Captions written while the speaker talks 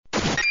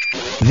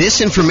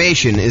This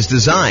information is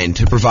designed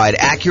to provide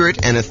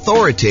accurate and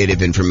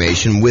authoritative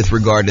information with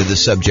regard to the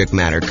subject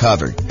matter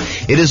covered.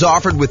 It is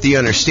offered with the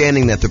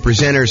understanding that the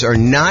presenters are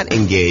not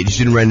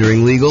engaged in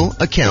rendering legal,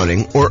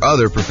 accounting, or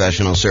other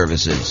professional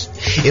services.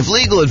 If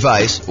legal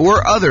advice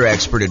or other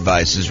expert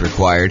advice is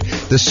required,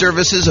 the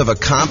services of a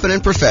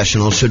competent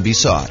professional should be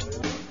sought.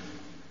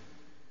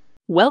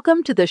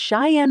 Welcome to the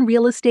Cheyenne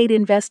Real Estate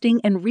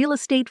Investing and Real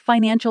Estate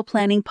Financial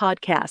Planning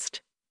Podcast.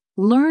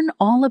 Learn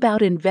all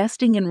about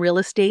investing in real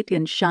estate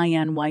in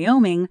Cheyenne,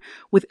 Wyoming,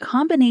 with a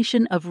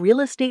combination of real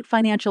estate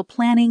financial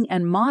planning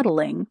and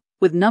modeling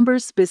with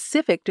numbers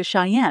specific to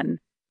Cheyenne,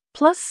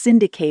 plus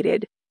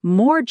syndicated,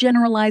 more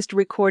generalized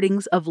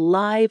recordings of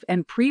live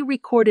and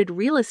pre-recorded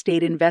real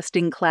estate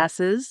investing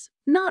classes,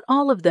 not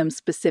all of them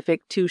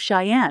specific to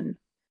Cheyenne.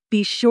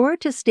 Be sure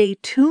to stay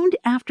tuned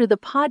after the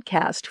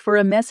podcast for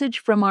a message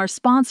from our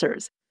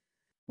sponsors.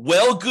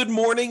 Well, good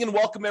morning and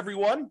welcome,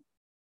 everyone.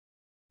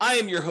 I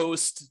am your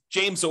host,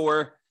 James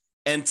Orr,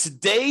 and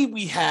today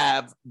we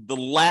have the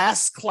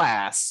last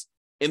class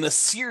in the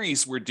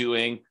series we're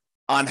doing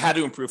on how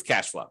to improve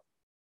cash flow.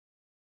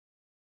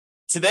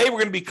 Today, we're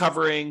going to be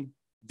covering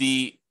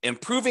the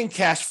improving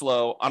cash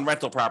flow on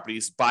rental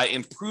properties by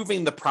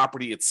improving the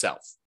property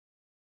itself.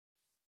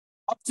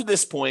 Up to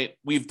this point,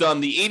 we've done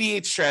the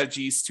 88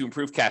 strategies to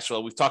improve cash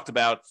flow. We've talked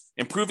about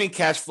improving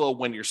cash flow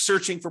when you're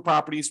searching for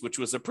properties, which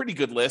was a pretty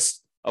good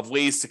list of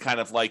ways to kind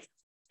of like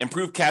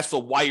improve cash flow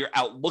while you're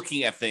out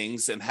looking at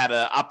things and how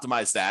to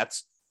optimize that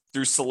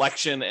through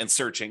selection and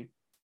searching.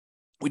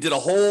 We did a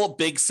whole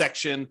big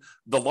section,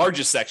 the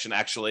largest section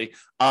actually,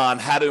 on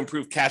how to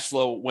improve cash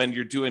flow when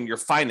you're doing your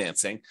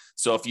financing.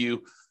 So if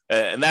you,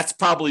 and that's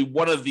probably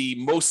one of the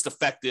most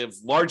effective,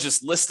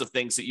 largest list of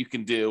things that you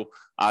can do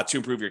to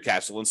improve your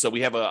cash flow. And so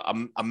we have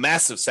a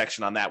massive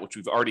section on that, which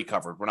we've already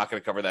covered. We're not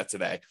going to cover that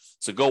today.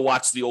 So go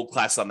watch the old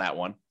class on that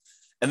one.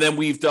 And then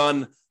we've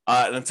done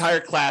an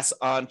entire class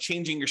on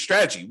changing your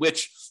strategy,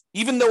 which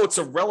even though it's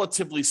a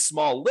relatively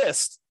small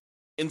list,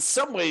 in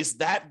some ways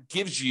that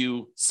gives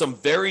you some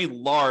very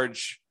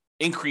large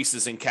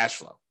increases in cash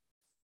flow.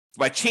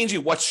 By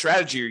changing what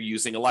strategy you're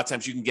using, a lot of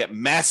times you can get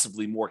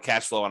massively more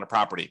cash flow on a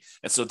property.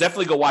 And so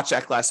definitely go watch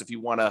that class if you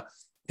want to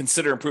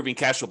consider improving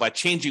cash flow by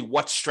changing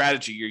what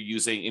strategy you're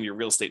using in your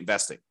real estate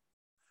investing.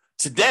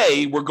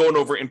 Today, we're going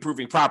over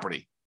improving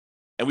property.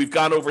 And we've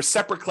gone over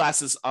separate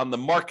classes on the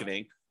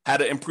marketing, how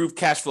to improve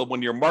cash flow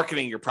when you're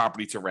marketing your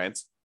property to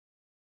rent.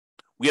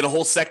 We had a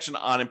whole section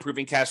on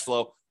improving cash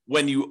flow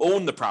when you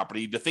own the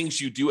property, the things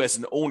you do as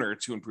an owner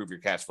to improve your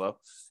cash flow.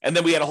 And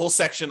then we had a whole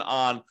section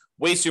on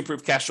ways to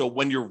improve cash flow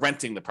when you're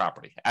renting the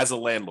property as a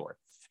landlord.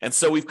 And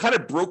so we've kind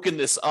of broken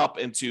this up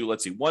into,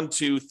 1,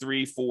 2,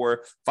 3,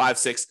 4, 5,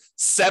 6,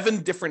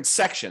 7 different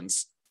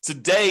sections.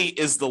 Today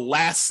is the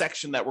last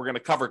section that we're going to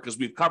cover because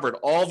we've covered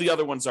all the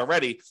other ones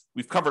already.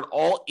 We've covered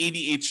all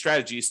 88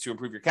 strategies to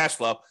improve your cash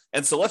flow.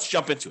 And so let's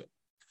jump into it.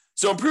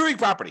 So improving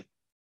property.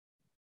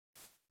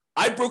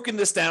 I've broken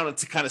this down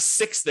into kind of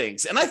 6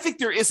 things. And I think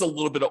there is a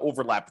little bit of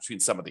overlap between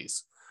some of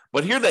these.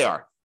 But here they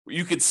are.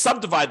 You could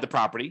subdivide the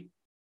property.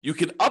 You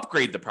could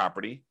upgrade the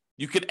property.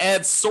 You could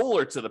add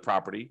solar to the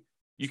property.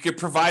 You could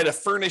provide a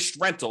furnished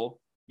rental.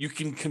 You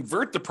can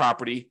convert the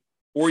property,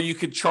 or you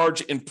could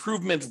charge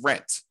improvement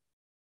rent.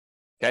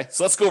 Okay,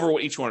 so let's go over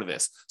what each one of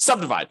this.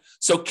 Subdivide.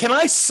 So can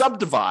I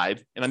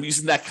subdivide, and I'm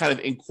using that kind of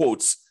in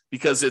quotes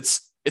because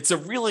it's a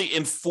really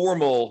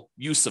informal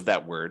use of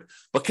that word,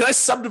 but can I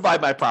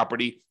subdivide my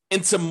property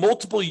into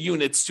multiple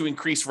units to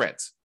increase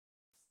rent?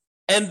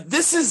 And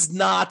this is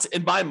not,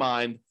 in my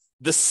mind,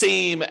 the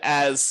same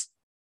as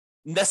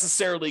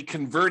necessarily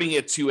converting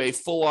it to a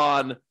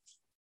full-on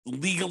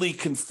legally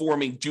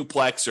conforming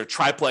duplex or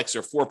triplex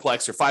or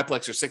fourplex or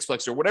fiveplex or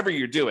sixplex or whatever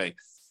you're doing.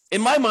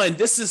 In my mind,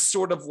 this is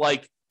sort of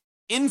like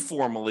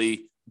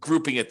informally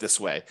grouping it this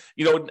way.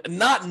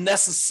 Not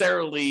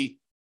necessarily,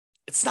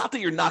 it's not that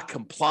you're not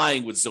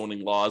complying with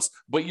zoning laws,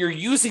 but you're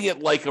using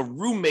it like a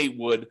roommate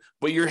would,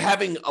 but you're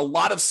having a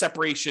lot of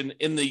separation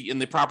in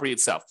the property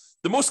itself.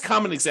 The most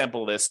common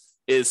example of this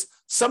is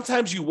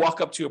sometimes you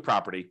walk up to a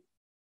property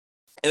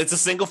and it's a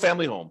single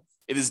family home.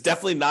 It is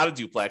definitely not a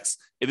duplex.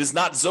 It is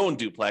not zoned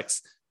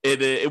duplex.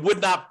 It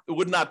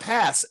would not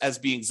pass as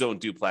being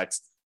zoned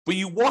duplex, but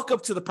you walk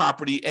up to the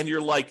property and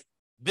you're like,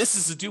 this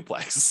is a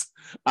duplex.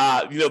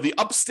 The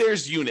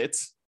upstairs unit,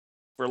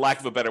 for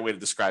lack of a better way to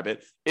describe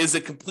it, is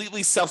a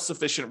completely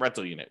self-sufficient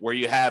rental unit where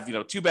you have,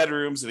 2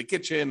 bedrooms and a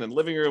kitchen and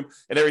living room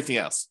and everything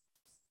else.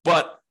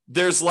 But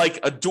there's like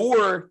a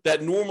door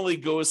that normally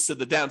goes to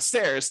the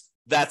downstairs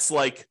that's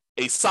like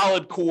a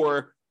solid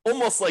core,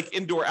 almost like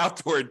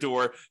indoor-outdoor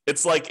door.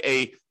 It's like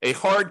a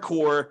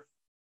hardcore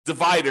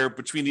divider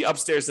between the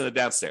upstairs and the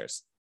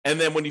downstairs. And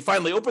then when you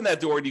finally open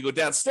that door and you go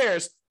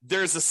downstairs,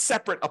 there's a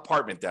separate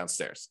apartment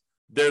downstairs.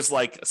 There's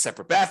like a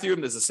separate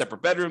bathroom, there's a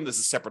separate bedroom, there's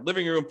a separate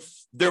living room.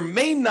 There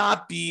may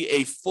not be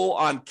a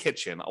full-on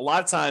kitchen. A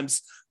lot of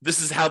times, this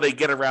is how they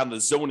get around the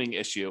zoning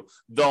issue.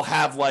 They'll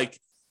have like,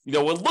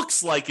 what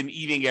looks like an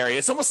eating area.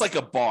 It's almost like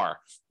a bar,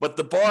 but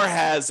the bar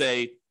has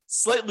a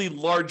slightly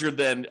larger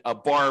than a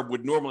bar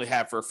would normally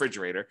have for a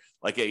refrigerator,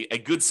 like a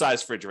good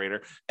sized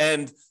refrigerator.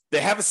 And they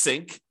have a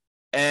sink,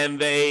 and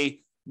they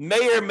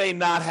may or may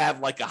not have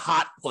like a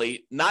hot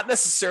plate, not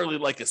necessarily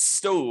like a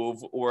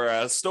stove or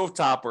a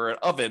stovetop or an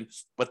oven,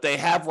 but they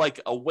have like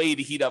a way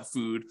to heat up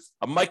food,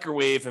 a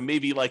microwave, and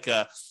maybe like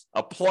a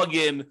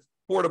plug-in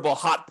portable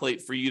hot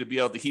plate for you to be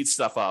able to heat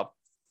stuff up.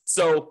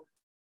 So,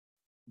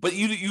 but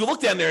you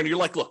look down there and you're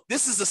like, look,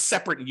 this is a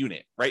separate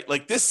unit, right?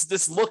 Like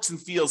this looks and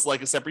feels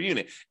like a separate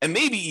unit. And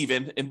maybe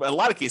even in a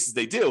lot of cases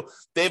they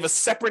have a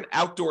separate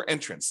outdoor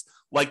entrance.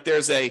 Like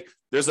there's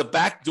a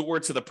back door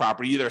to the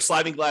property, either a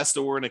sliding glass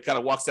door and it kind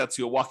of walks out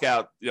to a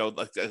walkout,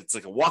 like it's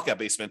like a walkout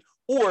basement,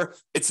 or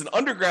it's an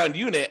underground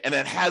unit and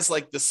it has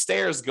like the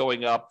stairs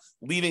going up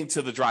leading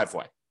to the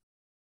driveway.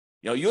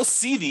 You'll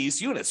see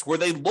these units where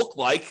they look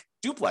like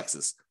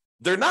duplexes.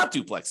 They're not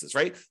duplexes,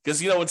 right?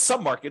 Because, in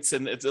some markets,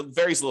 and it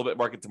varies a little bit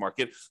market to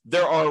market,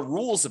 there are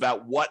rules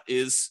about what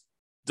is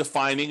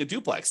defining a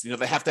duplex.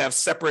 They have to have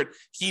separate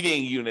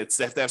heating units.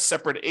 They have to have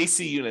separate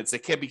AC units. They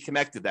can't be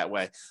connected that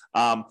way.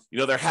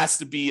 There has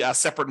to be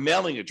separate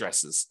mailing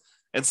addresses.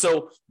 And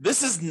so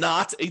this is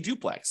not a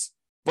duplex,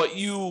 but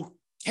you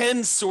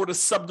can sort of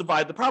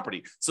subdivide the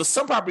property. So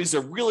some properties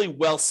are really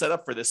well set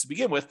up for this to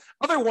begin with.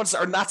 Other ones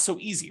are not so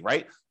easy,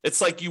 right?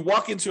 It's like you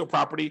walk into a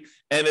property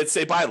and it's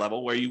a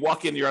bi-level where you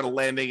walk in, you're on a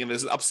landing and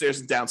there's an upstairs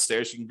and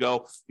downstairs. You can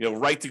go,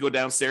 right to go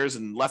downstairs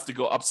and left to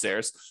go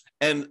upstairs.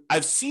 And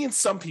I've seen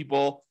some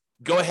people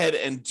go ahead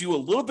and do a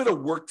little bit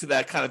of work to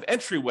that kind of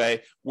entryway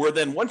where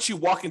then once you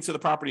walk into the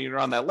property and you're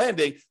on that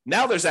landing,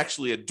 now there's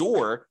actually a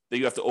door that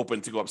you have to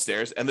open to go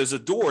upstairs. And there's a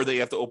door that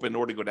you have to open in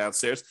order to go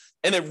downstairs.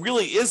 And it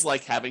really is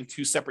like having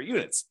two separate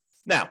units.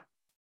 Now,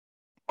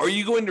 are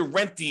you going to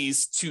rent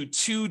these to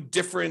two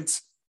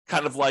different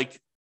kind of like,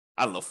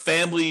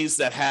 families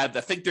that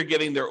think they're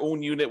getting their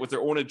own unit with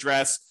their own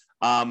address?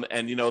 And,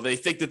 they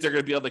think that they're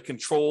going to be able to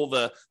control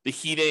the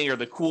heating or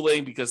the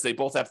cooling because they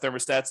both have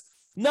thermostats.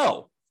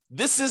 No.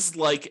 This is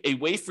like a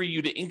way for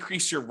you to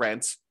increase your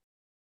rent,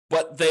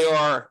 but they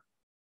are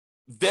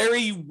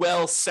very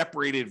well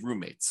separated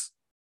roommates.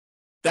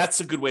 That's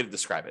a good way to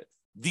describe it.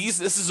 This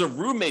is a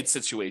roommate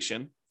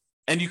situation,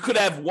 and you could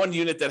have one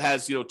unit that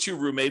has, two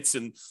roommates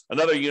and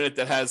another unit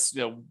that has,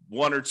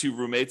 one or two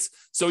roommates.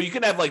 So you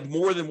can have like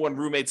more than one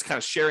roommates kind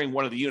of sharing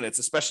one of the units,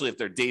 especially if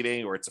they're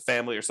dating or it's a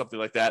family or something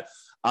like that.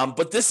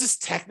 But this is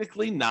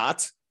technically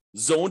not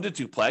zoned to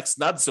duplex,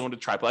 not zoned to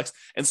triplex.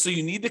 And so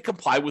you need to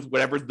comply with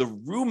whatever the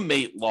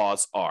roommate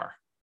laws are.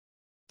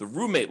 The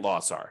roommate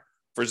laws are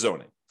for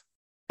zoning.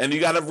 And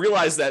you got to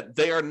realize that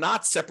they are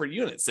not separate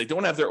units. They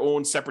don't have their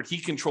own separate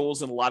heat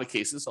controls in a lot of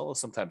cases, although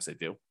sometimes they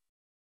do.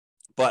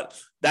 But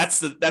that's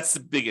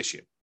the big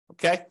issue.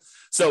 Okay.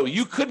 So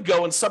you could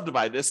go and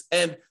subdivide this.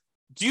 And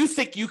do you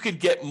think you could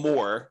get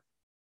more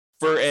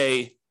for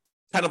a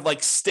kind of like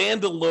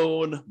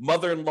standalone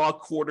mother-in-law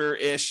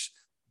quarter-ish,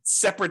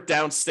 separate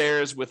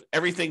downstairs with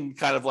everything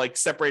kind of like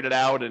separated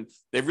out, and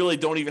they really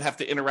don't even have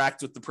to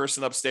interact with the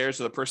person upstairs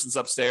or the person's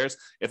upstairs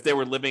if they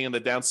were living in the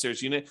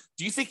downstairs unit?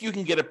 Do you think you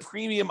can get a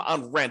premium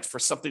on rent for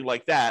something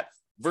like that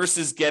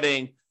versus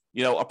getting,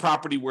 a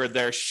property where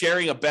they're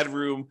sharing a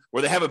bedroom,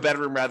 where they have a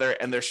bedroom rather,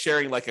 and they're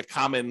sharing like a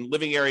common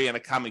living area and a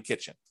common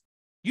kitchen?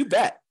 You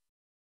bet.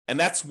 And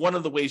that's one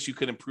of the ways you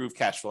could improve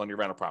cash flow on your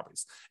rental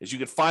properties, is you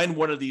could find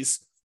one of these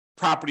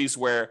properties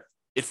where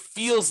it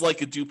feels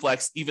like a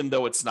duplex, even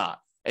though it's not.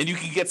 And you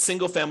can get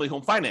single family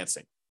home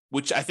financing,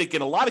 which I think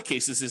in a lot of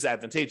cases is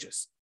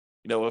advantageous.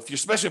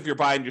 Especially if you're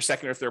buying your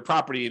second or third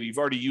property and you've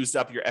already used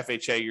up your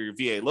FHA or your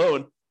VA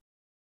loan,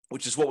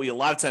 which is what we a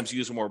lot of times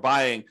use when we're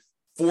buying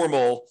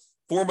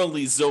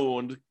formally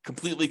zoned,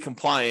 completely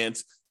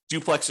compliant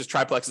duplexes,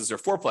 triplexes, or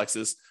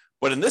fourplexes.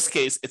 But in this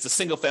case, it's a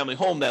single family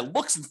home that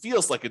looks and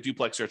feels like a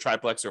duplex or a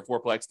triplex or a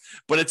fourplex,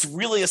 but it's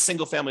really a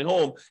single family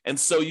home. And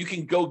so you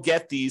can go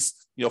get these,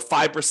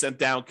 5%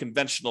 down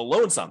conventional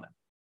loans on them.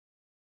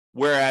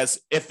 Whereas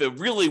if it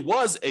really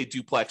was a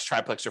duplex,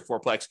 triplex, or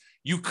fourplex,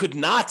 you could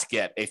not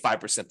get a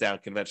 5% down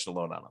conventional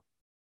loan on them.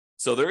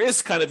 So there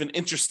is kind of an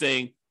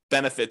interesting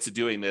benefit to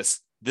doing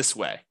this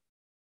way.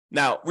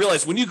 Now,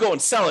 realize when you go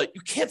and sell it,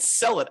 you can't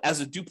sell it as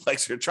a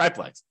duplex or a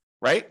triplex,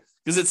 right?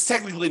 Because it's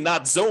technically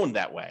not zoned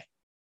that way.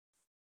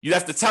 You'd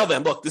have to tell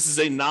them, look, this is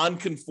a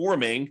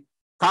non-conforming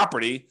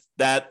property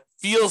that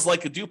feels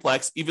like a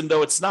duplex, even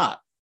though it's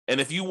not. And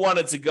if you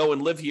wanted to go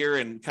and live here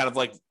and kind of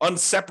like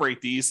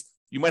unseparate these,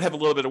 you might have a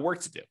little bit of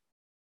work to do.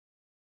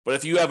 But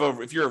if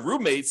you're a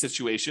roommate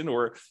situation,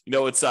 or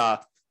it's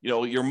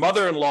your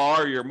mother-in-law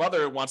or your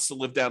mother wants to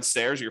live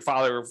downstairs, or your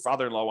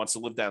father-in-law wants to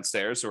live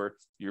downstairs, or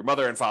your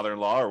mother and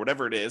father-in-law, or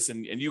whatever it is,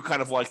 and you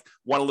kind of like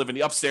want to live in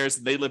the upstairs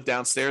and they live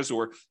downstairs,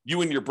 or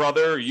you and your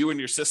brother, or you and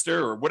your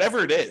sister, or whatever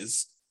it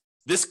is,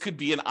 this could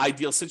be an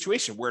ideal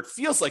situation where it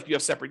feels like you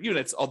have separate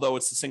units, although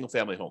it's a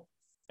single-family home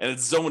and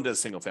it's zoned as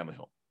a single-family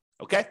home.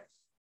 Okay,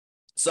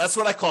 so that's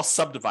what I call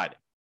subdividing.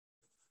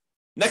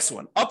 Next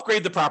one,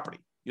 upgrade the property.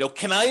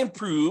 Can I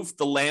improve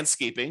the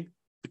landscaping,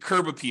 the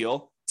curb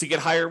appeal to get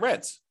higher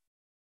rents?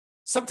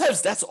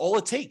 Sometimes that's all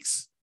it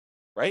takes.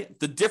 right?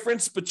 The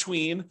difference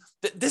between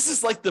this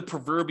is like the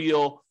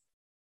proverbial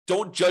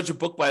don't judge a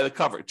book by the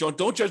cover.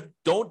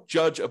 Don't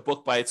judge a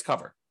book by its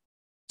cover.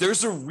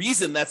 There's a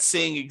reason that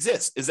saying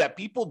exists, is that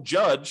people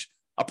judge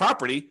a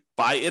property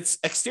by its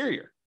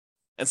exterior.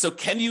 And so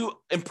can you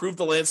improve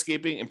the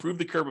landscaping, improve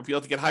the curb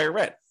appeal to get higher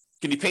rent?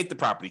 Can you paint the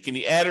property? Can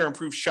you add or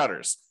improve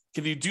shutters?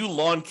 Can you do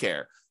lawn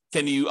care?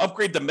 Can you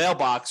upgrade the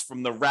mailbox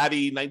from the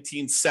ratty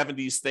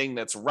 1970s thing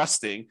that's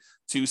rusting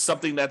to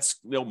something that's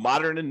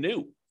modern and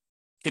new?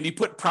 Can you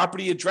put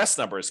property address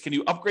numbers? Can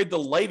you upgrade the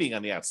lighting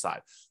on the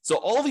outside? So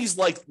all these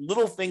like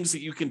little things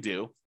that you can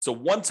do. So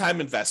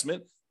one-time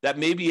investment that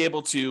may be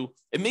able to,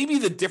 it may be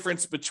the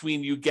difference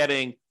between you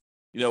getting,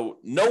 no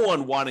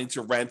one wanting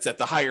to rent at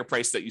the higher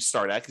price that you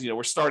start at. Because,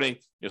 we're starting,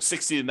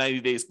 60 to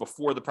 90 days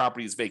before the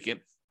property is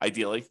vacant,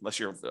 ideally, unless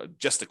you're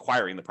just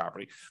acquiring the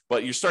property.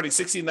 But you're starting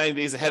 60 to 90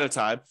 days ahead of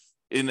time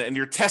and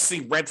you're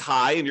testing rent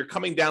high and you're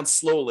coming down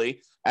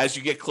slowly as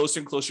you get closer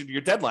and closer to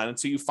your deadline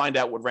until you find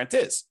out what rent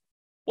is.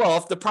 Well,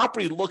 if the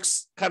property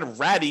looks kind of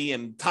ratty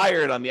and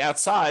tired on the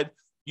outside,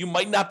 you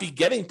might not be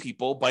getting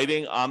people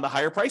biting on the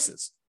higher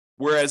prices.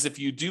 Whereas if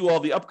you do all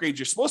the upgrades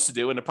you're supposed to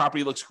do and the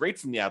property looks great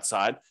from the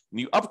outside and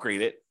you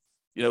upgrade it,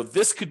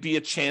 this could be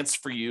a chance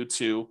for you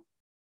to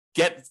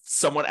get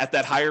someone at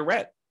that higher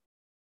rent.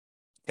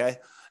 Okay.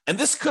 And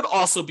this could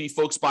also be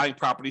folks buying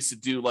properties to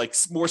do like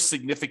more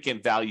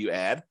significant value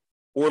add,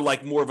 or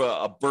like more of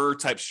a BRRRR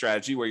type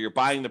strategy where you're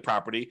buying the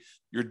property,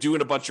 you're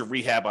doing a bunch of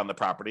rehab on the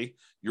property,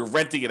 you're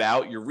renting it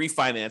out, you're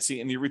refinancing,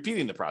 and you're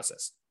repeating the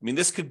process. I mean,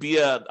 this could be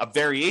a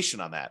variation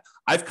on that.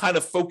 I've kind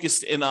of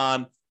focused in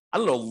on,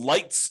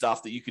 light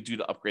stuff that you could do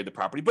to upgrade the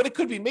property, but it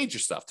could be major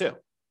stuff too.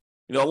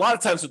 A lot of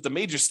times with the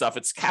major stuff,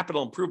 it's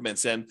capital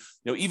improvements. And,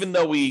 even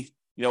though we,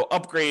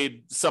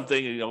 upgrade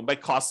something, it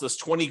might cost us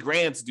 20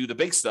 grand to do the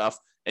big stuff,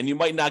 and you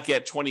might not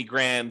get 20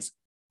 grand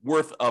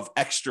worth of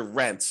extra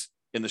rent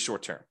in the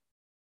short term.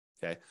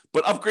 Okay.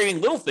 But upgrading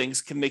little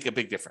things can make a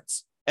big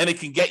difference, and it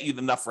can get you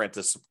enough rent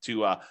to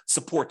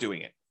support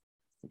doing it.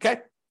 Okay.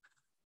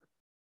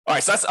 All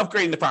right. So that's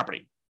upgrading the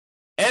property.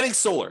 Adding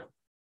solar.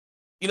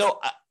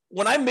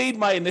 When I made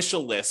my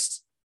initial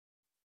list,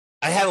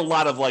 I had a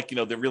lot of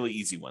the really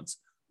easy ones,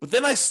 but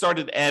then I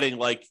started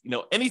adding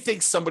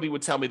anything somebody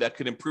would tell me that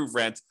could improve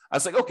rent. I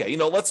was like, okay,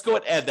 let's go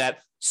and add that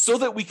so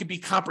that we could be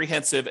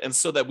comprehensive and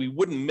so that we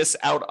wouldn't miss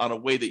out on a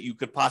way that you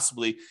could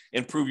possibly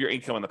improve your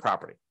income on the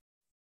property.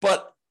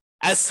 But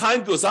as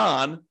time goes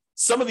on,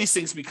 some of these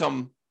things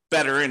become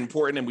better and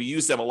important, and we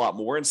use them a lot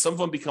more. And some of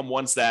them become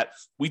ones that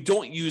we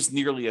don't use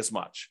nearly as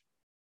much.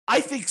 I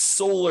think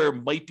solar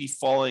might be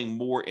falling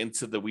more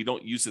into the we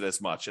don't use it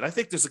as much. And I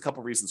think there's a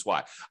couple reasons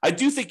why. I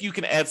do think you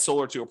can add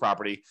solar to a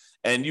property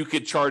and you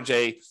could charge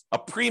a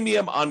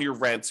premium on your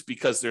rent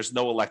because there's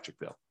no electric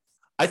bill.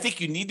 I think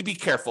you need to be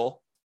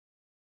careful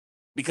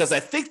because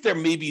I think there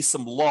may be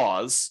some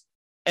laws,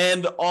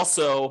 and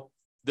also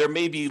there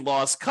may be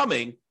laws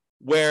coming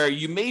where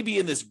you may be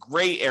in this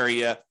gray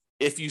area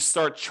if you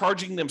start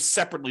charging them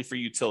separately for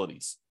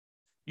utilities.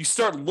 You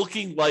start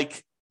looking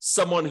like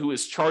someone who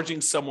is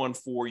charging someone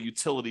for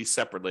utilities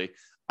separately.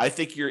 I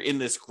think you're in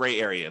this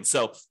gray area. And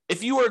so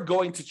if you are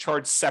going to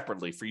charge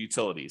separately for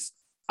utilities,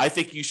 I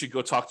think you should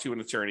go talk to an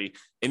attorney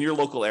in your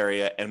local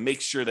area and make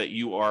sure that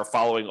you are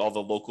following all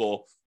the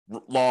local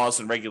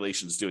laws and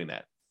regulations doing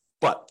that.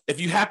 But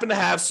if you happen to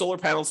have solar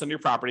panels on your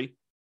property,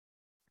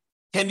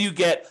 can you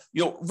get,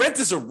 rent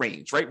is a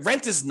range, right?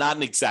 Rent is not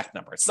an exact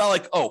number. It's not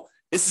like, oh,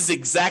 this is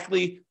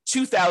exactly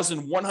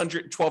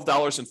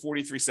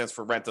 $2,112.43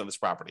 for rent on this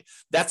property.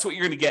 That's what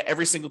you're going to get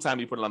every single time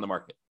you put it on the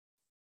market.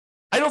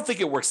 I don't think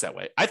it works that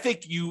way. I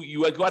think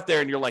you go out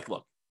there and you're like,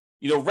 look,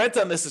 rent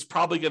on this is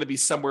probably going to be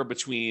somewhere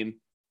between,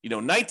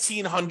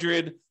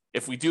 $1,900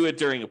 if we do it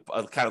during a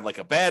kind of like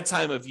a bad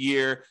time of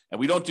year and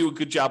we don't do a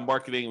good job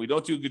marketing, we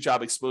don't do a good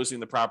job exposing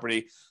the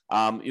property,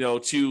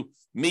 to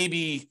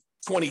maybe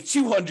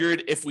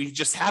 $2,200 if we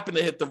just happen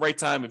to hit the right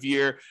time of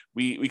year.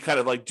 We kind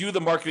of do the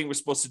marketing we're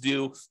supposed to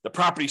do. The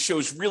property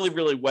shows really,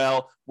 really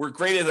well. We're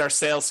great at our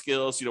sales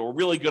skills. We're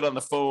really good on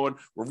the phone.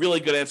 We're really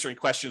good answering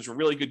questions. We're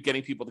really good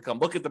getting people to come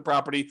look at the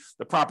property.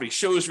 The property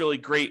shows really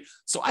great.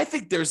 So I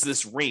think there's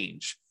this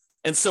range.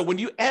 And so when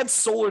you add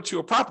solar to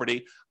a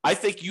property, I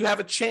think you have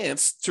a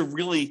chance to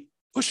really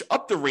push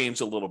up the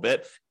range a little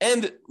bit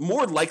and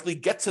more likely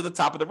get to the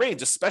top of the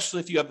range, especially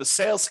if you have the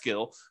sales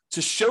skill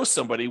to show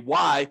somebody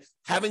why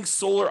having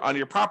solar on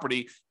your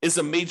property is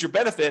a major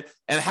benefit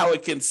and how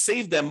it can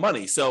save them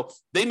money. So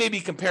they may be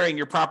comparing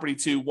your property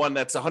to one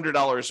that's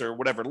 $100 or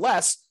whatever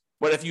less,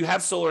 but if you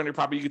have solar on your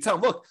property, you can tell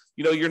them, look,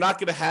 you're not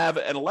going to have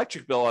an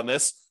electric bill on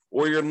this,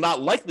 or you're not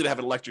likely to have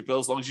an electric bill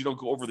as long as you don't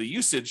go over the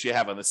usage you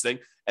have on this thing.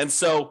 And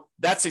so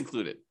that's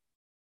included.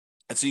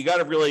 And so you got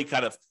to really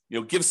kind of,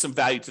 give some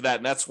value to that.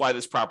 And that's why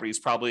this property is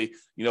probably,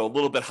 a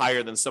little bit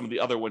higher than some of the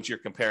other ones you're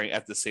comparing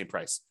at the same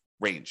price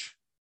range.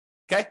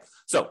 Okay.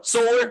 So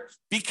solar,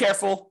 be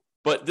careful,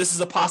 but this is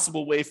a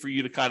possible way for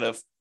you to kind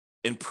of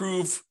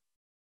improve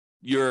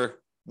your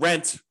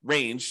rent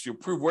range, to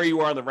improve where you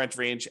are on the rent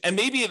range. And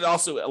maybe it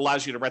also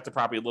allows you to rent the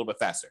property a little bit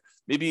faster.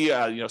 Maybe,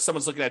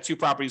 someone's looking at two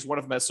properties, one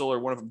of them has solar,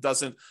 one of them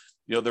doesn't.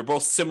 They're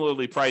both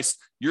similarly priced.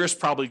 Yours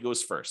probably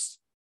goes first,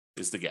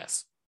 is the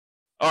guess.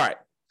 All right,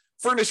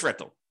 furnished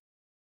rental.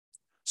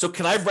 So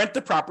can I rent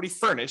the property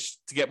furnished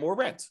to get more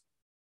rent?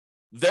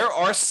 There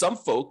are some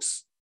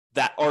folks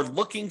that are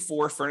looking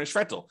for furnished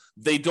rental.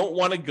 They don't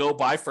want to go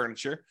buy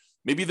furniture.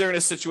 Maybe they're in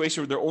a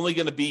situation where they're only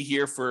going to be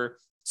here for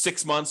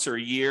 6 months or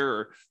a year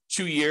or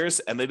 2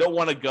 years, and they don't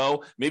want to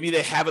go. Maybe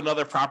they have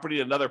another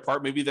property in another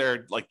part. Maybe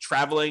they're like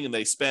traveling and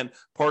they spend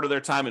part of their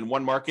time in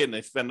one market and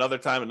they spend another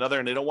time in another,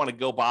 and they don't want to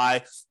go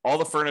buy all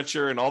the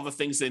furniture and all the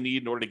things they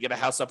need in order to get a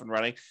house up and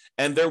running.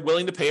 And they're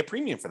willing to pay a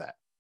premium for that.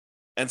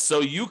 And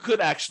so you could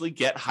actually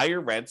get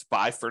higher rent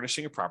by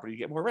furnishing a property to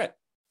get more rent.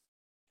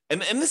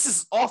 And this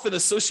is often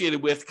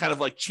associated with kind of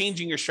like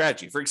changing your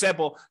strategy. For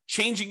example,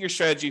 changing your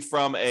strategy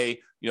from a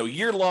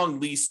year-long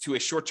lease to a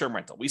short-term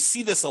rental. We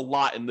see this a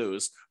lot in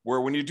those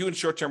where when you're doing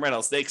short-term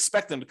rentals, they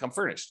expect them to come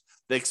furnished.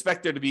 They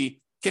expect there to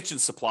be kitchen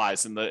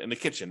supplies in the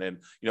kitchen and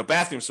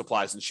bathroom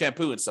supplies and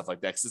shampoo and stuff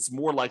like that. Because it's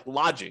more like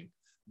lodging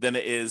than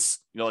it is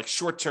like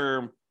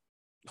short-term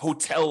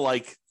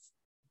hotel-like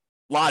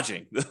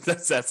lodging.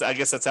 That's I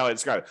guess that's how I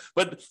describe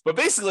it. But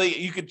basically,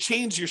 you could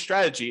change your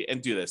strategy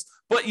and do this,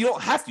 but you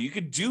don't have to. You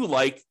could do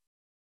like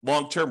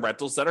long-term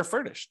rentals that are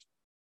furnished.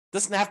 It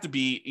doesn't have to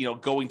be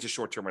going to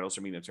short-term rentals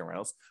or medium-term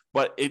rentals,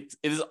 but it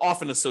is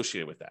often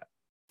associated with that.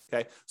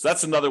 Okay, so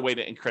that's another way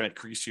to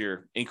increase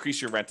your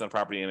rent on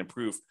property and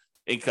improve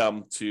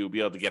income to be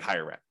able to get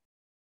higher rent.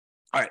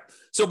 All right.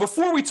 So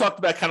before we talked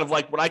about kind of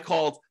like what I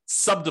called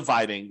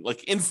subdividing,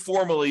 like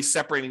informally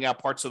separating out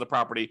parts of the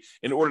property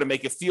in order to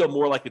make it feel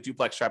more like a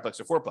duplex, triplex,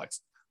 or fourplex.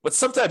 But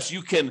sometimes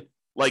you can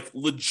like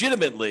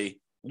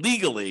legitimately,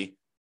 legally,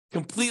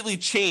 completely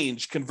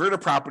convert a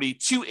property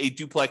to a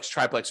duplex,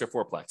 triplex, or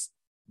fourplex.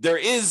 There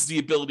is the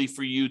ability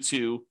for you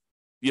to,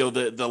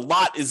 the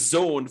lot is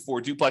zoned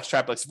for duplex,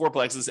 triplex,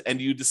 fourplexes, and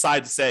you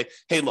decide to say,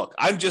 hey, look,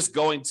 I'm just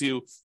going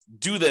to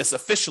do this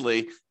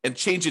officially and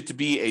change it to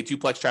be a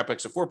duplex,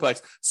 triplex, or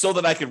fourplex so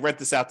that I can rent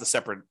this out to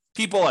separate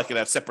people. I can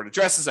have separate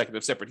addresses. I can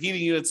have separate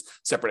heating units,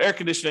 separate air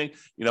conditioning.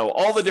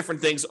 All the different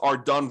things are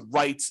done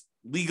right,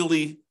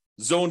 legally,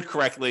 zoned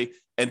correctly,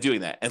 and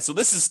doing that. And so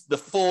this is the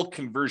full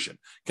conversion.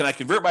 Can I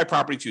convert my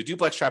property to a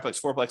duplex, triplex,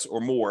 fourplex, or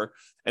more?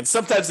 And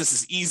sometimes this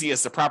is easy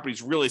as the property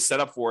is really set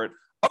up for it.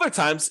 Other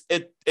times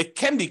it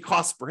can be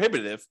cost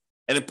prohibitive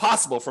and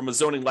impossible from a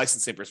zoning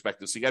licensing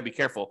perspective. So you got to be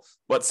careful,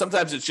 but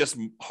sometimes it's just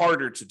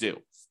harder to do.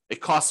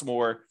 It costs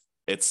more,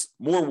 it's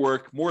more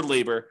work, more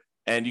labor,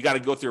 and you got to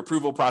go through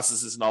approval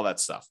processes and all that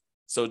stuff.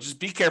 So just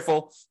be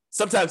careful.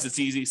 Sometimes it's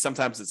easy,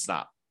 sometimes it's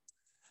not.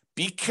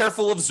 Be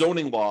careful of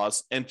zoning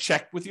laws and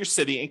check with your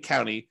city and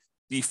county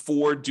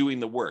before doing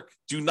the work.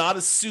 Do not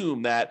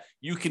assume that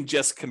you can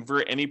just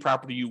convert any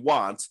property you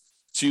want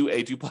to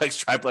a duplex,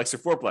 triplex, or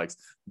fourplex.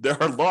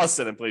 There are laws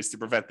set in place to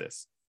prevent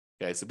this.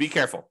 Okay, so be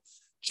careful.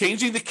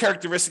 Changing the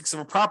characteristics of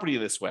a property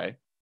in this way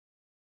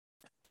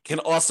can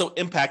also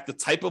impact the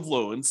type of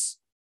loans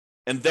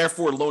and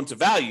therefore loan to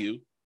value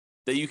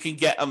that you can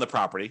get on the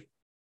property.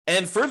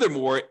 And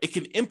furthermore, it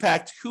can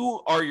impact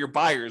who are your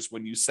buyers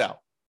when you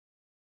sell.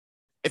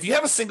 If you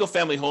have a single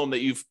family home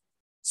that you've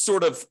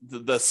sort of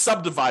the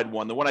subdivide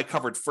one, the one I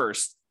covered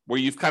first, where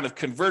you've kind of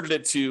converted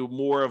it to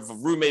more of a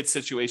roommate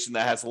situation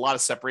that has a lot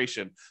of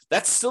separation,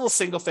 that's still a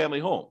single family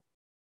home.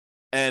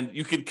 And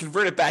you can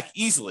convert it back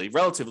easily,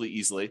 relatively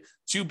easily,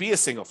 to be a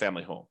single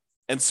family home.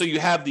 And so you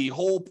have the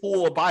whole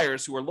pool of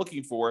buyers who are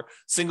looking for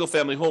single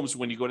family homes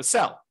when you go to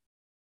sell.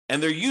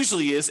 And there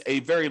usually is a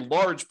very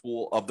large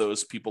pool of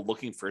those people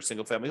looking for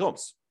single family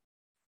homes.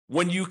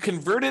 When you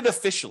convert it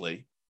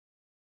officially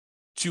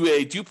to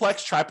a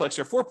duplex, triplex,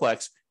 or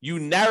fourplex, you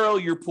narrow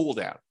your pool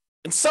down.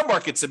 In some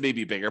markets, it may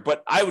be bigger,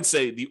 but I would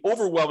say the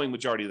overwhelming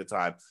majority of the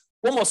time,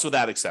 almost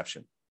without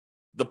exception,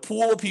 the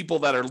pool of people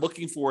that are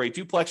looking for a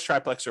duplex,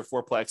 triplex, or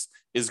fourplex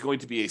is going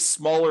to be a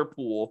smaller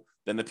pool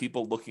than the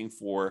people looking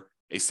for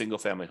a single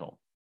family home.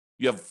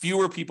 You have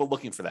fewer people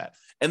looking for that.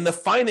 And the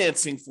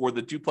financing for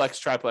the duplex,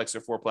 triplex,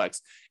 or fourplex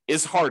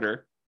is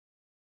harder,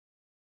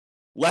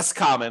 less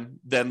common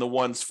than the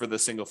ones for the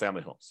single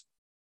family homes.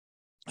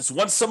 So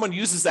once someone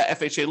uses that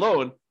FHA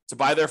loan to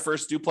buy their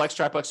first duplex,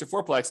 triplex, or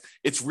fourplex,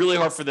 it's really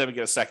hard for them to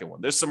get a second one.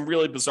 There's some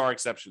really bizarre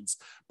exceptions,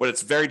 but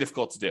it's very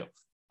difficult to do.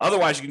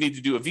 Otherwise, you need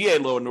to do a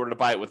VA loan in order to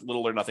buy it with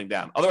little or nothing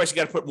down. Otherwise, you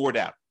got to put more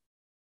down.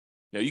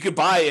 You could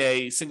buy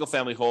a single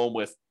family home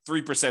with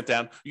 3%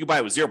 down. You could buy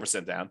it with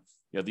 0% down.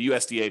 The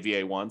USDA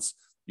VA ones.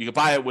 You could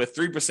buy it with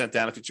 3%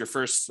 down if it's your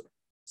first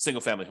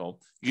single family home.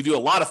 You can do a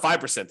lot of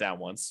 5% down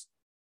ones.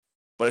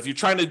 But if you're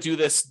trying to do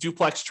this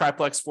duplex,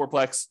 triplex,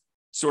 fourplex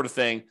sort of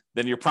thing,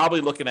 then you're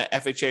probably looking at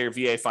FHA or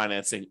VA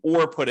financing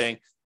or putting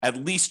at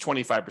least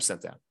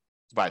 25% down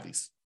to buy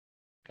these.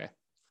 Okay.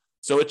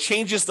 So it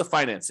changes the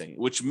financing,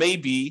 which may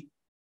be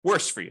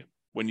worse for you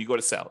when you go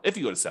to sell, if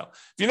you go to sell.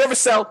 If you never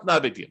sell, not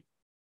a big deal.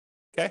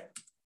 Okay.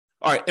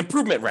 All right.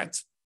 Improvement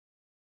rent.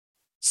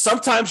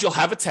 Sometimes you'll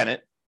have a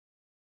tenant.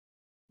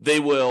 They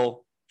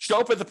will show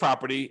up at the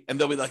property and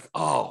they'll be like,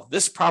 oh,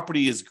 this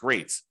property is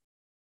great.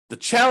 The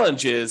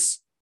challenge is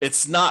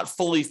it's not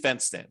fully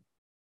fenced in.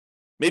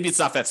 Maybe it's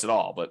not fenced at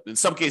all, but in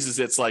some cases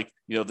it's like,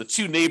 the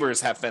two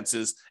neighbors have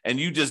fences and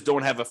you just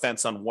don't have a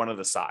fence on one of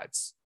the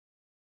sides.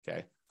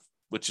 Okay.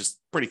 Which is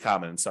pretty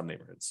common in some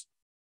neighborhoods.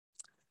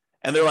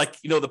 And they're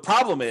like, the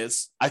problem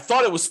is I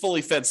thought it was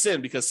fully fenced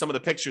in because some of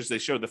the pictures they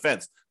showed the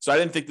fence. So I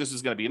didn't think this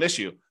was going to be an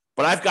issue,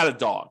 but I've got a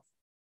dog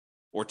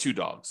or two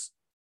dogs.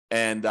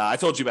 And I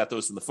told you about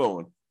those on the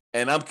phone.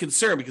 And I'm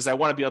concerned because I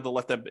want to be able to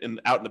let them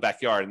out in the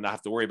backyard and not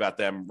have to worry about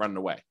them running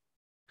away.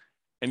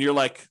 And you're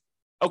like,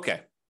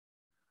 okay,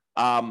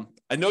 I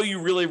know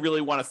you really,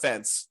 really want a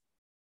fence.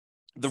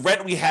 The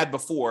rent we had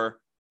before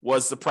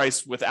was the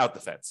price without the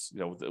fence,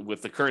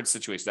 with the current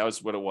situation. That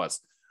was what it was.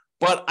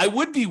 But I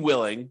would be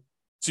willing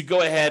to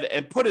go ahead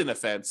and put in a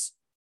fence,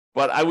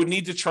 but I would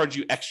need to charge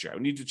you extra. I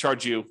would need to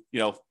charge you,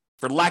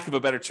 for lack of a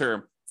better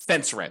term,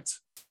 fence rent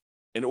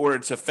in order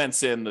to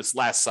fence in this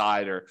last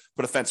side or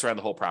put a fence around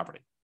the whole property.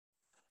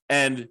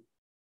 And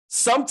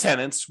some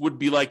tenants would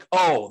be like,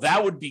 oh,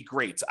 that would be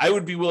great. I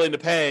would be willing to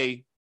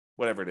pay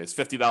whatever it is,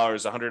 $50,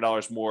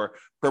 $100 more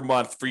per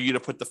month for you to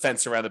put the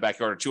fence around the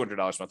backyard, or $200 a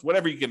month,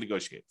 whatever you can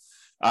negotiate,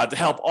 to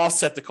help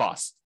offset the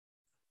cost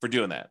for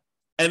doing that.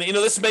 And,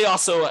 this may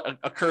also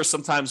occur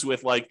sometimes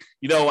with like,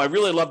 I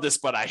really love this,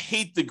 but I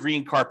hate the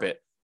green carpet.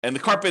 And the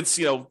carpet's,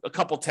 a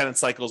couple tenant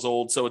cycles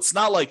old. So it's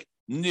not like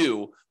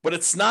new, but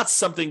it's not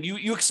something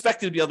you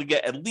expected to be able to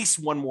get at least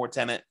one more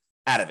tenant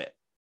out of it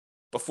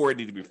before it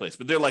needed to be replaced.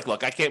 But they're like,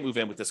 look, I can't move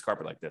in with this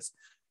carpet like this.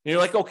 And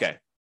you're like, okay,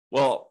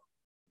 well,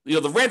 the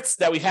rent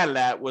that we had it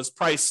at was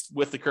priced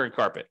with the current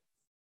carpet.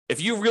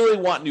 If you really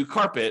want new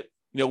carpet,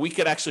 we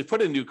could actually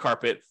put in new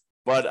carpet,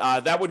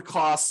 but that would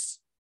cost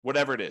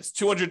whatever it is,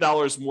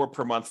 $200 more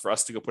per month for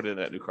us to go put in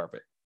that new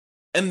carpet.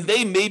 And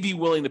they may be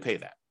willing to pay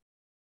that.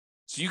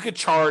 So you could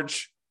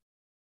charge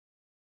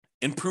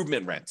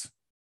improvement rent,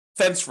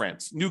 fence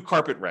rent, new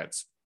carpet rent,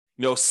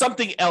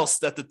 something else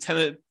that the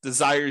tenant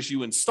desires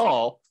you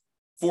install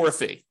for a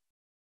fee.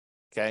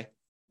 Okay.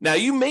 Now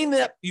you may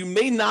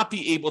not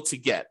be able to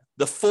get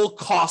the full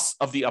cost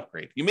of the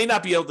upgrade. You may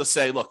not be able to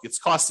say, look, it's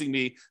costing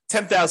me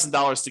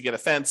 $10,000 to get a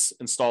fence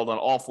installed on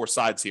all four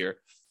sides here.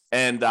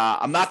 And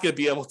I'm not going to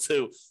be able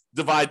to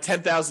divide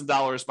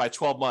 $10,000 by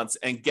 12 months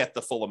and get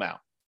the full amount.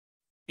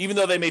 Even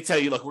though they may tell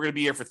you, look, we're going to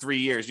be here for 3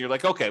 years. And you're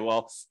like, okay,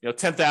 well,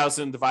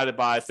 10,000 divided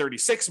by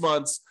 36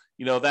 months,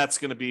 that's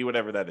going to be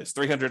whatever that is,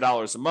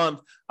 $300 a month.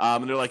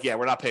 And they're like, yeah,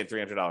 we're not paying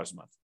 $300 a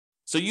month.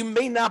 So you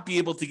may not be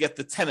able to get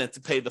the tenant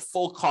to pay the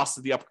full cost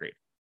of the upgrade.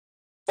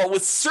 But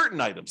with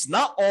certain items,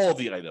 not all of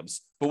the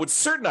items, but with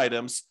certain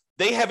items,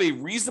 they have a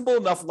reasonable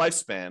enough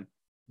lifespan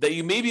that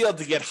you may be able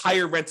to get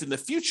higher rent in the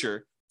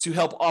future to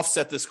help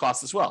offset this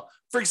cost as well.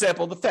 For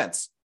example, the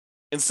fence.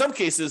 In some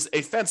cases,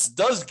 a fence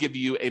does give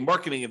you a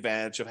marketing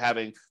advantage of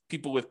having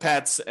people with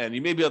pets, and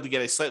you may be able to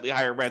get a slightly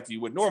higher rent than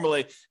you would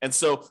normally. And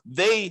so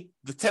the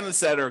tenants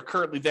that are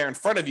currently there in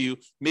front of you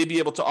may be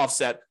able to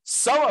offset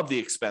some of the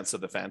expense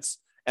of the fence.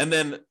 And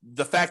then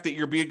the fact that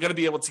you're going to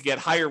be able to get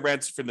higher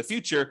rents for the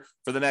future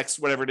for the next,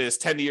 whatever it is,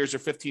 10 years or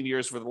 15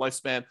 years for the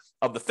lifespan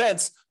of the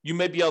fence, you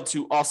may be able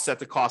to offset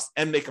the cost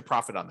and make a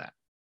profit on that.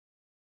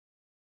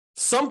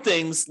 Some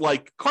things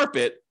like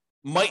carpet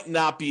might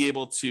not be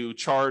able to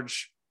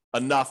charge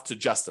enough to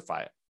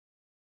justify it.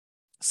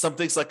 Some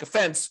things like a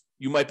fence,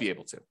 you might be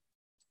able to.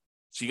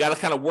 So you got to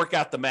kind of work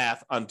out the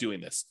math on doing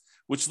this,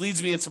 which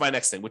leads me into my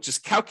next thing, which is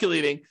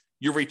calculating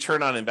your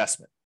return on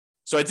investment.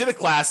 So I did a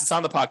class, it's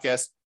on the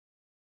podcast.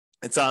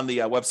 It's on the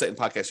website and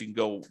podcast. You can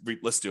go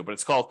listen to it, but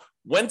it's called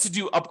When to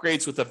Do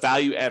Upgrades with a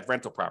Value Add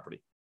Rental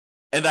Property.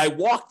 And I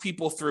walk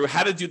people through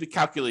how to do the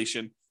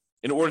calculation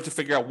in order to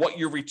figure out what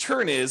your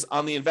return is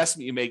on the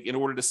investment you make in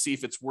order to see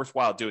if it's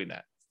worthwhile doing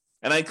that.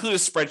 And I include a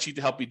spreadsheet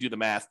to help you do the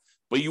math,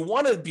 but you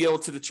want to be able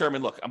to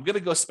determine, look, I'm going to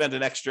go spend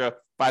an extra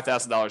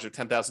 $5,000 or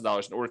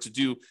 $10,000 in order to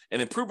do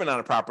an improvement on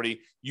a property.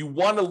 You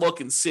want to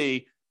look and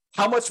see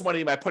how much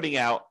money am I putting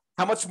out?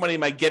 How much money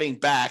am I getting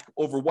back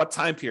over what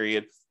time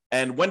period?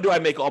 And when do I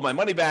make all my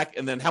money back?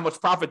 And then how much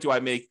profit do I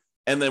make?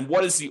 And then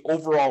what is the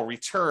overall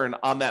return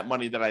on that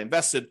money that I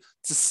invested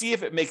to see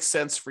if it makes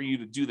sense for you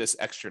to do this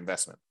extra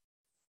investment?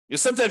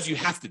 Sometimes you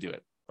have to do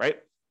it, right?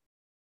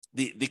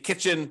 The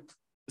kitchen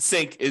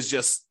sink is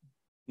just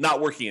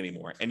not working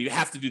anymore and you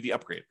have to do the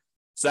upgrade.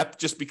 So that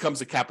just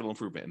becomes a capital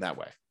improvement in that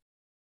way.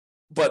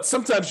 But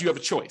sometimes you have a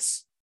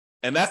choice.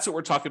 And that's what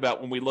we're talking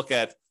about when we look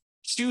at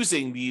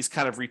choosing these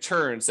kind of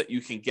returns that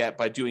you can get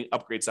by doing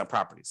upgrades on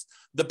properties.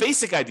 The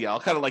basic idea, I'll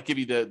kind of like give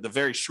you the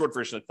very short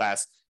version of the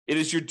class. It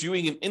is you're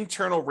doing an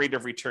internal rate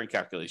of return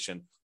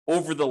calculation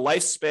over the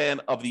lifespan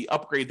of the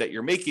upgrade that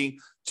you're making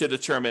to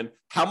determine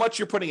how much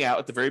you're putting out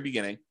at the very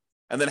beginning,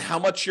 and then how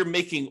much you're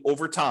making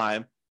over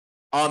time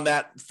on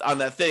that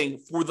thing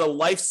for the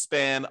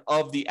lifespan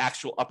of the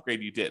actual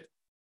upgrade you did.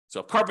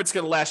 So if carpet's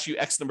going to last you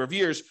X number of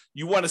years,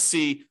 you want to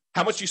see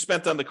how much you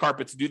spent on the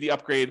carpet to do the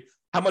upgrade,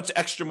 how much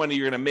extra money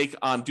you're going to make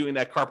on doing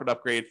that carpet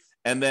upgrade.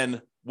 And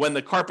then when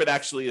the carpet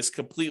actually is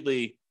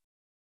completely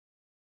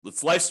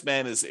its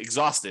lifespan is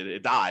exhausted,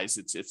 it dies,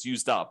 it's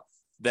used up,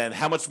 then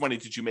how much money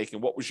did you make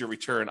and what was your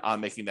return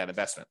on making that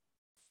investment?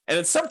 And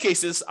in some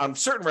cases, on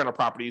certain rental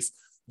properties,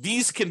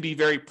 these can be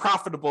very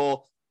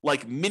profitable,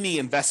 like mini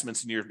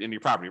investments in your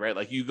property, right?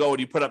 Like you go and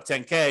you put up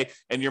 10K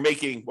and you're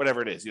making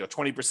whatever it is,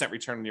 20%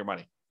 return on your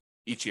money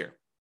each year.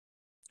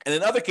 And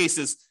in other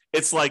cases,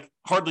 it's like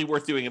hardly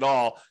worth doing at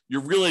all.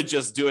 You're really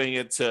just doing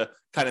it to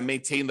kind of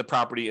maintain the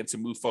property and to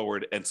move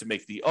forward and to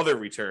make the other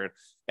return.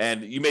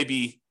 And you may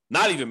be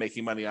not even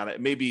making money on it.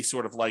 It may be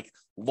sort of like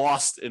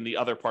lost in the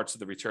other parts of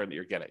the return that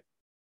you're getting.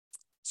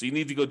 So you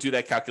need to go do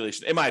that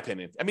calculation, in my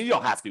opinion. I mean, you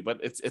don't have to, but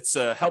it's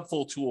a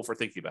helpful tool for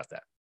thinking about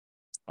that.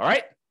 All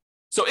right.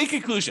 So in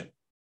conclusion,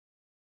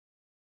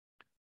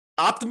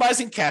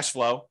 optimizing cash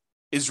flow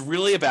is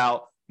really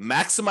about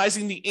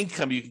maximizing the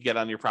income you can get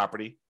on your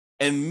property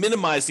and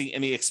minimizing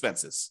any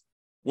expenses.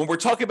 When we're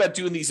talking about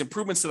doing these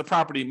improvements to the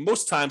property,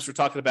 most times we're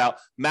talking about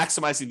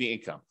maximizing the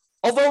income.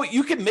 Although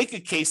you can make a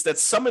case that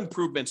some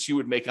improvements you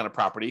would make on a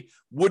property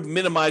would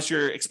minimize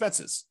your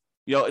expenses.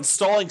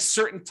 Installing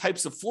certain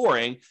types of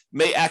flooring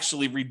may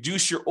actually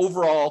reduce your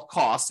overall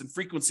cost and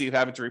frequency of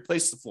having to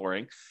replace the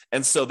flooring.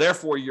 And so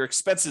therefore your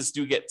expenses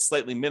do get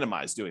slightly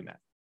minimized doing that.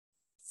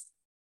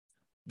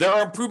 There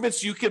are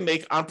improvements you can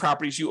make on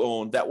properties you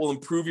own that will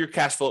improve your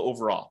cash flow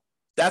overall.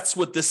 That's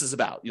what this is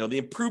about. The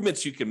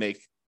improvements you can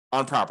make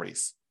on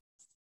properties.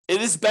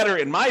 It is better,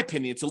 in my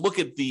opinion, to look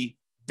at the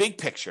big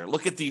picture,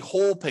 look at the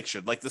whole picture,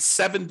 like the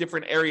 7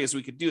 different areas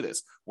we could do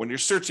this. When you're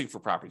searching for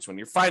properties, when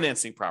you're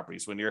financing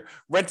properties, when you're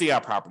renting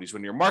out properties,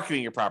 when you're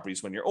marketing your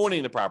properties, when you're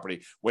owning the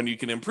property, when you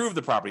can improve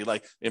the property,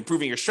 like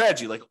improving your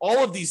strategy, like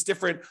all of these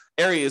different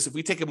areas. If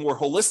we take a more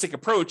holistic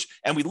approach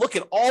and we look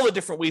at all the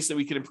different ways that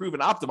we can improve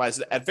and optimize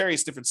it at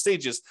various different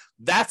stages,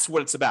 that's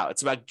what it's about.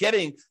 It's about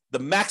getting the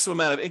maximum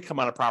amount of income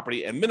on a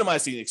property and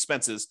minimizing the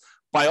expenses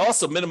by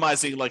also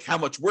minimizing like how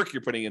much work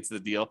you're putting into the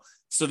deal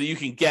so that you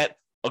can get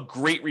a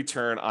great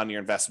return on your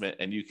investment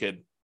and you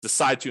could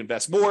decide to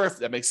invest more if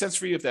that makes sense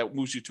for you, if that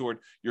moves you toward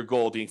your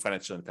goal of being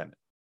financially independent.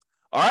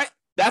 All right,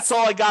 that's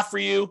all I got for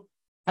you.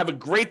 Have a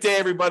great day,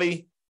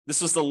 everybody. This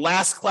was the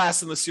last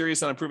class in the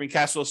series on improving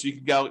cash flow, so you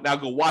can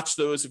go watch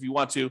those if you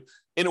want to,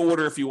 in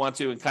order if you want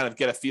to, and kind of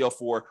get a feel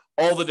for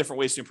all the different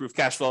ways to improve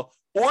cash flow.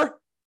 Or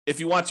if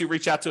you want to,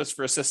 reach out to us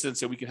for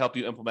assistance and we can help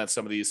you implement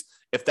some of these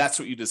if that's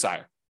what you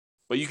desire.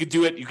 But you could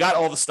do it. You got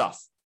all the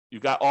stuff.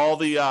 You've got all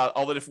the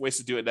different ways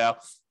to do it now.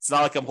 It's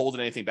not like I'm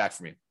holding anything back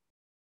from you.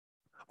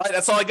 All right,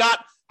 that's all I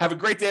got. Have a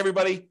great day,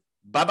 everybody.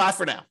 Bye-bye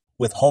for now.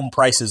 With home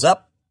prices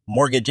up,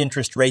 mortgage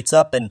interest rates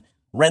up, and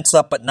rents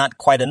up but not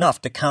quite enough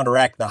to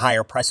counteract the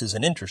higher prices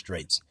and interest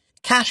rates,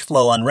 cash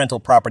flow on rental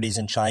properties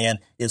in Cheyenne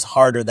is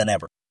harder than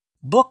ever.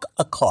 Book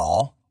a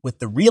call with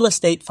the Real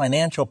Estate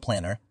Financial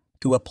Planner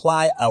to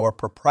apply our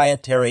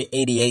proprietary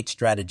 88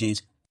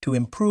 strategies to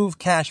improve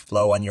cash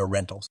flow on your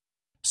rentals.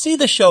 See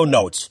the show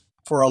notes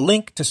for a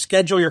link to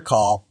schedule your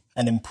call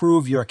and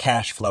improve your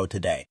cash flow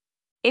today.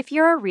 If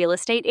you're a real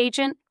estate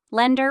agent,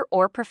 lender,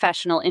 or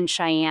professional in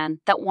Cheyenne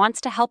that wants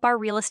to help our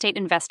real estate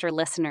investor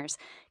listeners,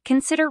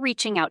 consider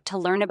reaching out to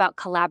learn about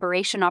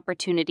collaboration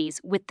opportunities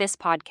with this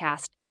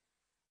podcast.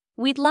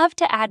 We'd love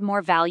to add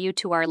more value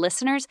to our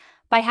listeners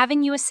by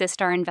having you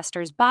assist our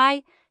investors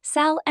buy,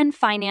 sell, and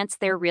finance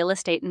their real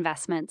estate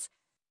investments.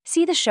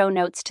 See the show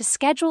notes to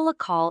schedule a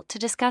call to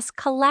discuss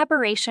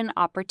collaboration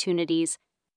opportunities.